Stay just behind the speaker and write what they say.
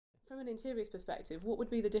From an interiors perspective, what would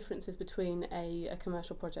be the differences between a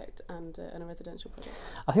commercial project and a residential project?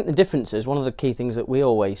 I think the differences, one of the key things that we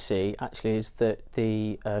always see actually is that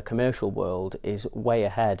the commercial world is way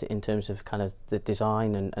ahead in terms of kind of the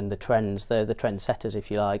design and the trends. They're the trendsetters, if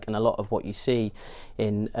you like, and a lot of what you see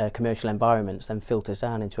in commercial environments then filters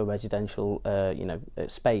down into a residential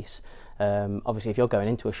space. Obviously, if you're going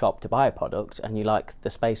into a shop to buy a product and you like the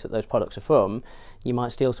space that those products are from, you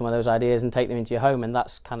might steal some of those ideas and take them into your home, and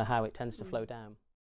that's kind of how it tends to flow down.